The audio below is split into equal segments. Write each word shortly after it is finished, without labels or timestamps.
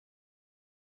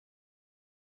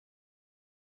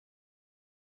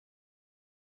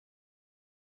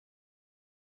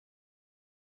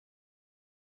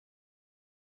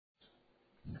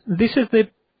This is the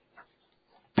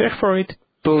perforated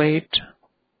plate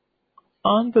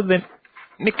under the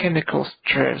mechanical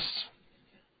stress.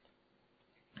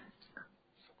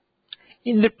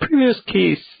 In the previous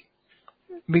case,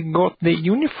 we got the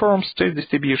uniform stress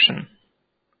distribution,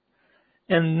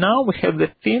 and now we have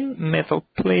the thin metal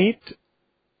plate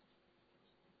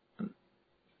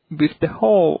with the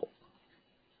hole,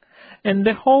 and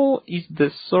the hole is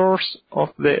the source of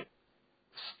the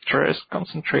stress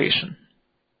concentration.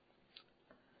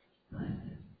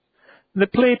 The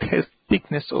plate has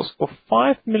thickness of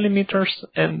 5 mm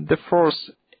and the force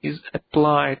is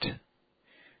applied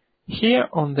here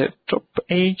on the top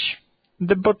edge.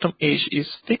 The bottom edge is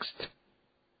fixed,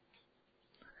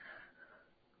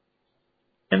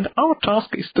 and our task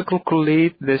is to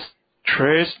calculate the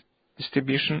stress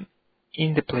distribution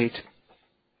in the plate.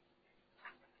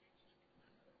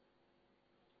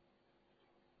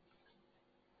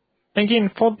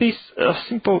 Again, for this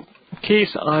simple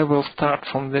case, I will start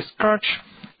from the scratch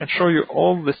and show you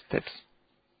all the steps.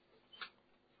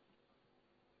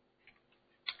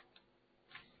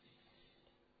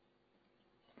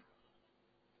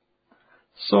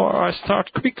 So I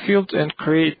start QuickField and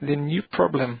create the new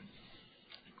problem.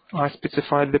 I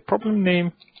specify the problem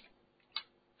name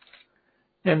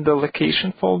and the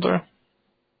location folder.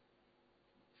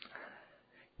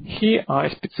 Here I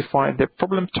specify the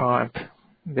problem type,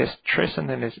 the stress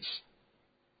analysis,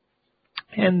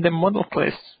 and the model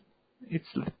class. It's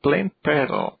the plane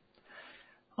parallel.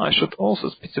 I should also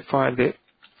specify the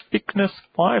thickness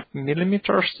 5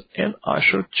 mm and I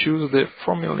should choose the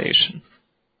formulation.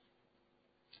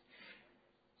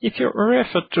 If you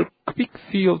refer to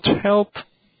QuickField help,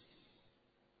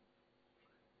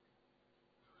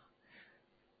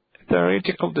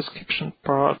 theoretical description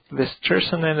part, the stress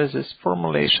analysis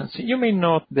formulations, you may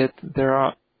note that there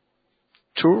are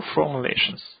two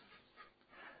formulations.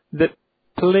 The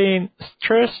plane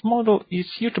stress model is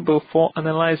suitable for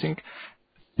analyzing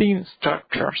thin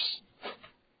structures,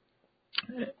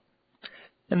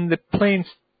 and the plane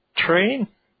strain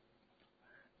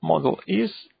model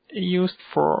is used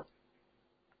for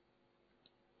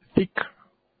thick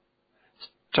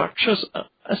structures,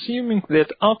 assuming that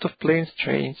out-of-plane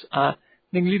strains are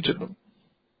negligible.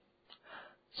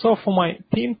 So for my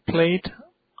thin plate,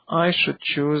 I should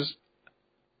choose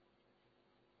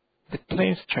the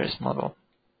plane stress model.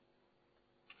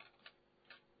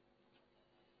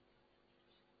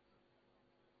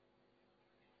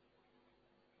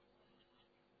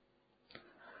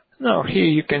 Now here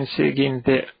you can see again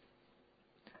the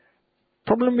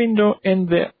problem window and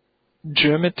the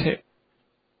geometry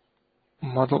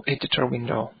model editor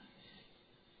window.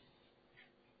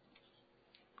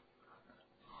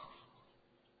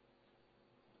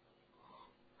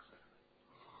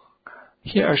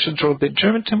 Here I should draw the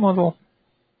geometry model.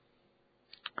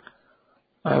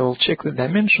 I will check the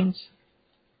dimensions.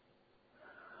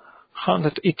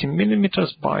 180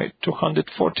 mm by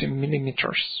 240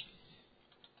 mm.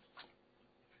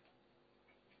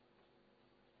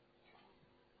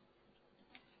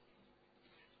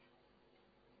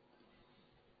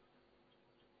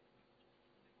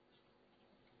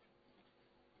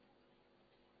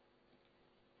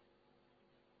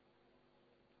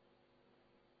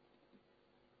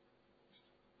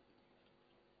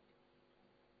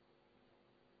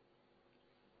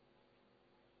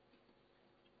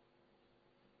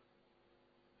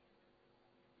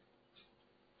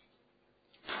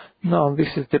 Now this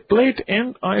is the plate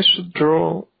and I should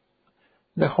draw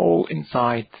the hole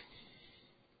inside.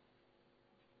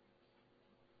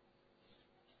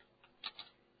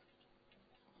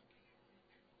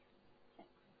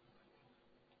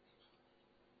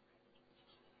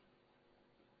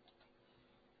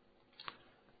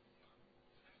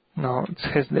 Now it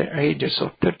has the radius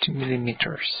of 30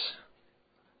 mm.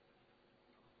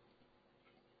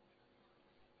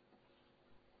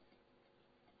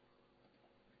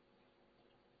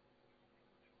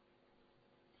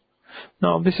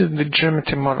 Now this is the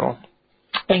geometry model.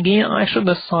 Again, I should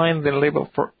assign the label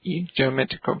for each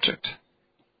geometric object.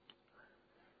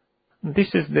 This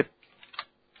is the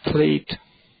plate.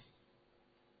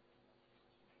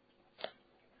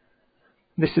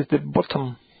 This is the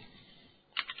bottom.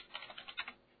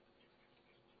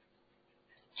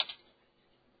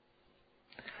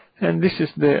 And this is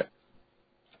the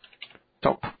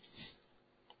top.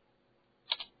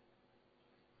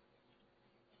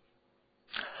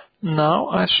 Now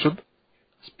I should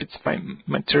specify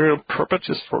material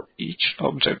properties for each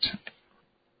object.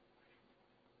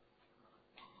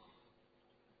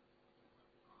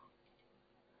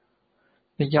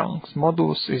 The Young's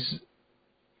modulus is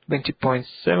 20.7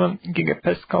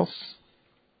 gigapascals.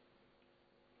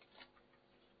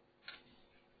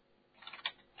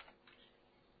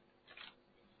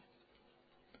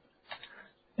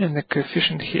 and the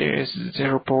coefficient here is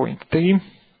 0.3.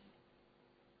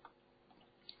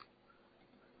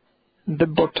 The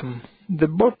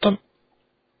bottom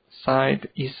side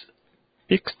is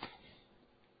fixed,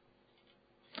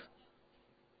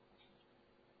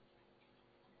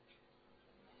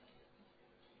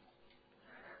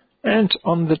 and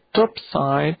on the top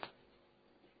side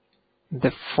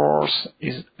the force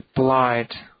is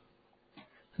applied.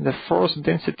 The force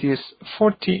density is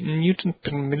 40 Newton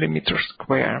per millimeter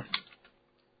square.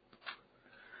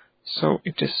 So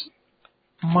it is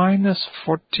minus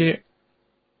 40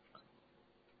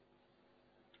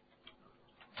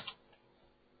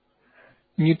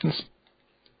 newtons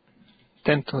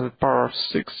 10 to the power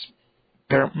 6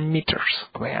 per meter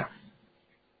square.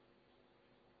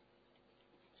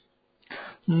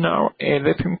 Now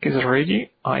everything is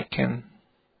ready. I can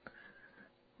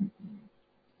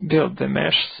build the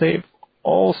mesh, save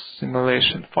all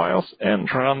simulation files, and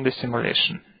run the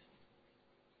simulation.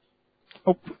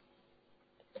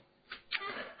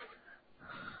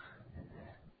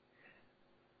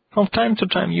 From time to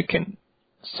time you can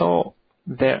saw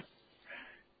the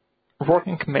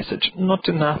warning message, not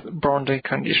enough boundary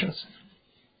conditions.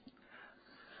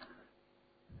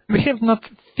 We have not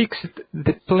fixed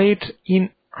the plate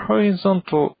in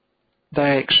horizontal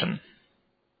direction,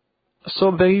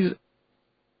 so there is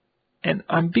an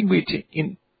ambiguity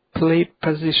in plate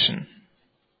position.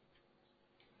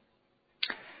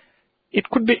 It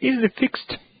could be easily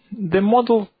fixed. The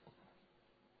model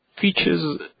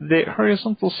features the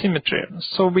horizontal symmetry,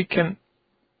 so we can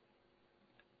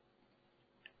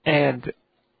add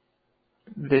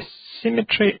the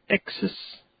symmetry axis,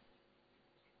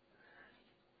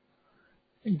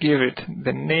 give it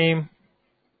the name,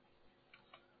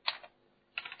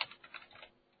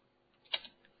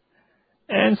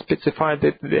 and specify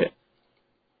that the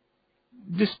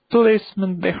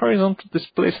displacement, the horizontal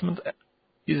displacement,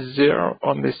 is 0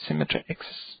 on the symmetry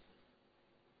axis.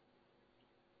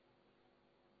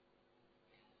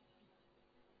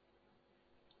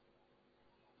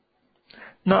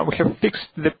 Now we have fixed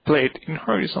the plate in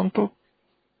horizontal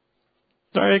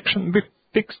direction. We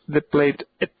fixed the plate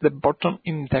at the bottom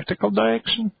in vertical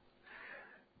direction.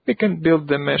 We can build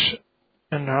the mesh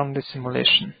and run the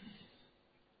simulation.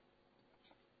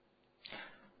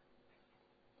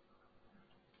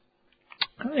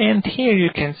 And here you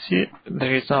can see the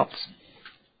results.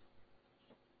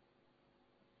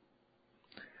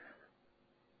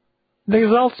 The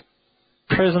results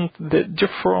present the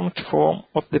deformed form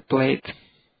of the plate.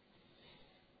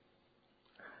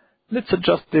 Let's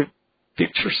adjust the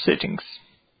picture settings.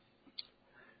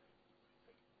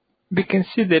 We can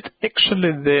see that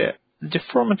actually the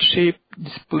deformed shape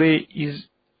display is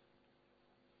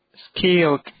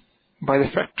scaled by the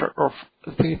factor of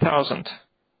 3000.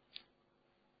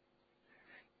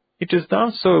 It is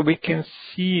done so we can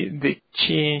see the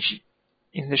change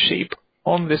in the shape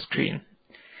on the screen.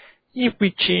 If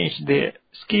we change the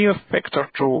scale factor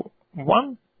to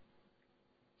 1,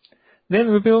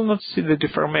 then we will not see the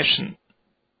deformation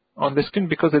on the screen,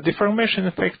 because the deformation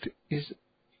effect is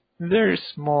very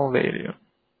small value.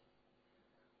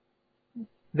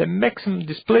 The maximum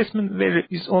displacement value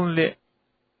is only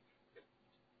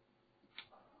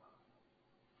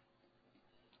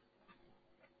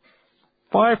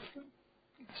 5/6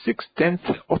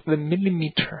 of the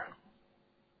millimeter.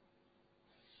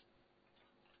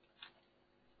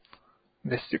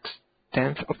 The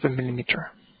 6/10 of the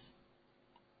millimeter.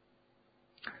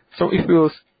 So if we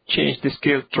will change the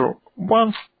scale to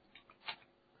 1,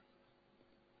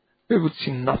 we would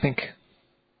see nothing.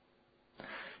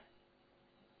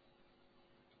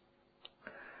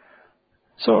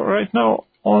 So right now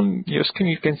on your screen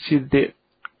you can see the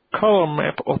color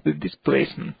map of the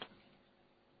displacement.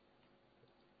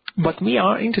 But we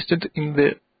are interested in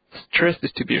the stress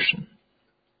distribution.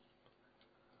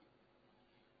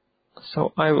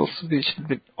 So I will switch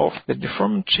off the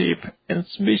deformed shape and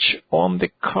switch on the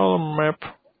color map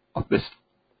of this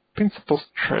principal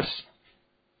stress.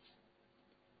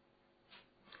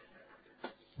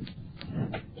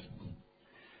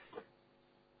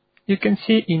 You can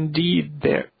see indeed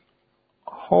the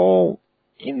hole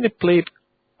in the plate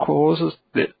causes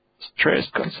the stress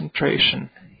concentration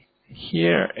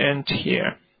here and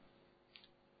here.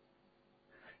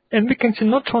 And we can see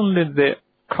not only the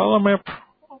color map,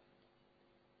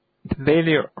 the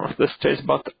value of the stress,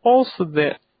 but also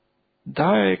the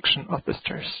direction of the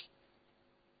stress.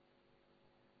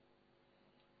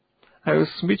 I will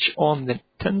switch on the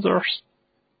tensors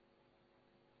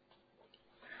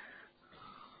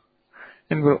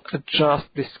and will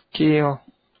adjust the scale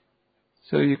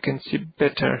so you can see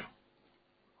better.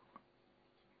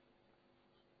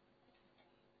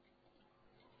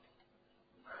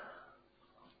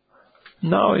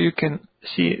 Now you can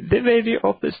see the value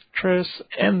of the stress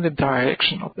and the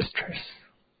direction of the stress.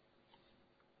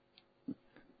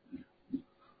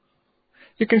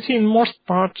 You can see in most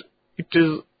part it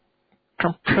is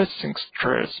compressing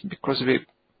stress because we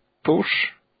push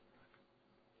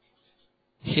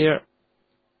here,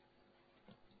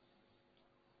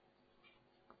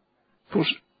 push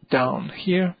down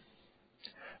here,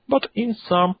 but in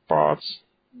some parts,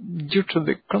 due to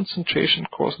the concentration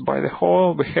caused by the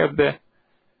hole, we have the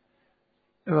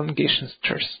elongation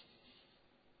stress.